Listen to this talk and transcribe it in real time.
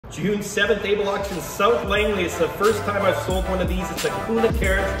June 7th, Able Auctions South Langley. It's the first time I've sold one of these. It's a KÜHNLE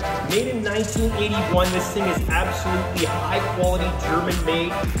Carriage, made in 1981. This thing is absolutely high quality, German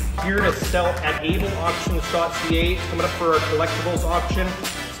made, here to sell at ableauctions.ca. It's coming up for our collectibles auction.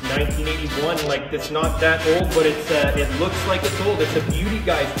 It's 1981, like it's not that old, but it looks like it's old. It's a beauty,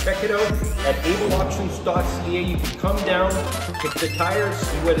 guys. Check it out at ableauctions.ca. You can come down, kick the tires,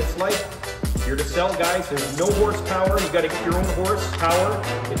 see what it's like. Here to sell, guys. There's no horsepower. You got to get your own horsepower.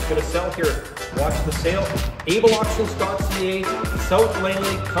 It's going to sell here. Watch the sale. ableauctions.ca, South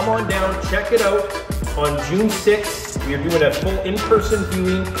Langley. Come on down. Check it out. On June 6th, we are doing a full in-person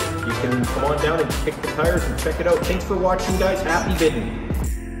viewing. You can come on down and kick the tires and check it out. Thanks for watching, guys. Happy bidding.